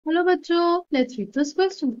Hello bachcho, let's read this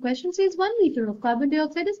question. The question says 1 liter of carbon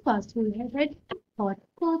dioxide is passed through a red hot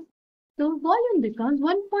coke. The volume becomes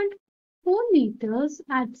 1.4 liters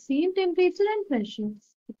at same temperature and pressure.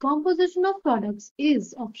 The composition of products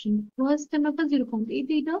is option first ml 0.8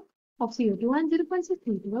 liter of CO2 and 0.6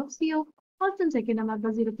 liter of CO. Option second ml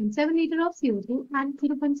 0.7 liter of CO2 and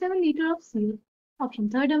 0.7 liter of CO. Option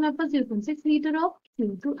third ml 0.6 liter of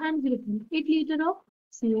CO2 and 0.8 liter of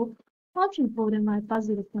CO. Option 4 हमारे पास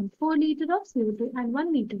 0.4 liter of CO2 and 1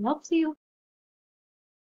 liter of CO.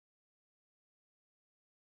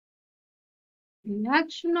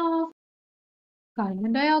 Reaction of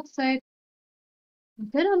carbon dioxide.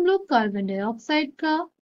 अगर हम लोग carbon dioxide का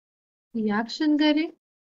reaction करें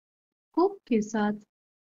Coke के साथ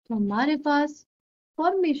तो हमारे पास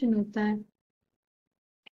फॉर्मेशन होता है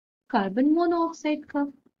कार्बन मोनोऑक्साइड का.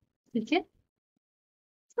 ठीक है,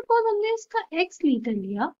 सपोज हमने इसका x लीटर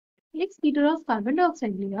लिया, x litre of carbon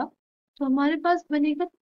dioxide लिया तो हमारे पास बनेगा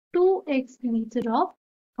 2x litre of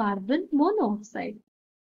carbon monoxide.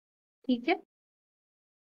 ठीक है,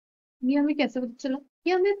 ये हमें कैसे पता चला?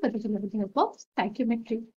 ये हमें पता चला विद हेल्प ऑफ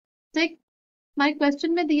स्टोइकियोमेट्री. देख, हमारे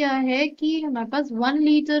क्वेश्चन में दिया है कि हमारे पास 1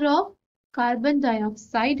 लीटर ऑफ कार्बन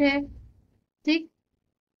डाइऑक्साइड है. ठीक,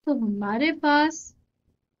 तो हमारे पास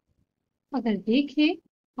अगर देखें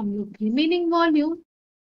हम लोग remaining volume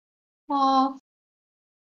of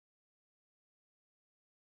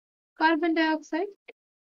carbon dioxide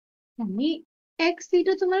यानी x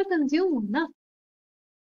लीटर तुम्हारा कंज्यूम हो ना,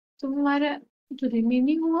 तो हमारा जो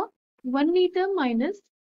रिमेनिंग हुआ 1 लीटर माइनस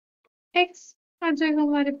x आ जाएगा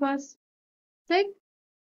हमारे पास. ठीक,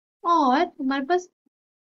 और हमारे पास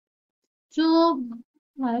जो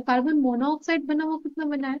हमारा कार्बन मोनोऑक्साइड बना वो कितना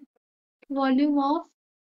बना है, वॉल्यूम ऑफ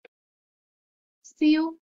CO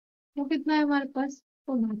वो कितना है हमारे पास,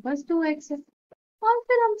 तो हमारे पास 2x है. और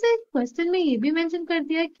फिर हमसे क्वेश्चन में ये भी मेंशन कर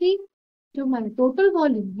दिया कि जो हमारा टोटल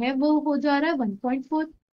वॉल्यूम है वो हो जा रहा है 1.4,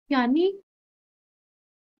 यानी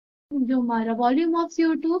जो हमारा volume of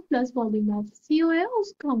CO2 plus volume of CO है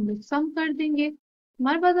उसको हम लोग सम कर देंगे.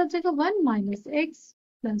 हमारे पास आ जाएगा 1 minus x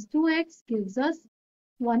plus 2x gives us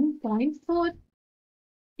 1.4.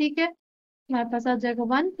 ठीक है, हमारे पास आ जाएगा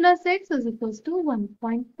 1 plus x is equals to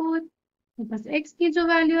 1.4. हमारे पास x की जो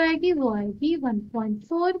वैल्यू आएगी वो आएगी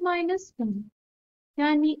 1.4 माइनस 1,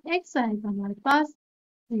 यानी x आएगा हमारे पास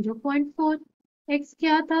 0.4. x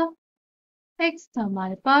क्या था? x था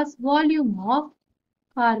हमारे पास volume of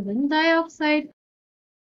carbon dioxide.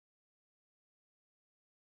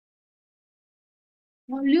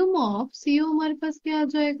 Volume of CO हमारे पास क्या आ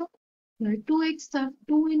जाएगा, 2x था,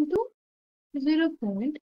 2 इंटू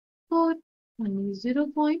 0.4 यानी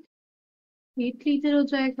 0.8 लीटर हो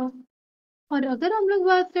जाएगा. और अगर हम लोग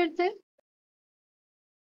बात करते हैं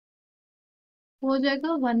हो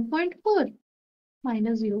जाएगा 1.4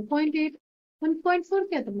 माइनस 0.8. 1.4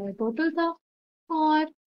 क्या था मेरा टोटल था,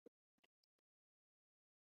 और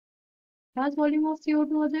last volume of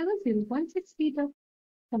CO2 हो जाएगा 0.6 liter.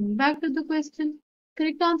 Coming back to the question,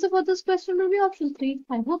 correct answer for this question will be option 3.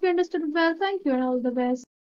 I hope you understood it well. Thank you and all the best.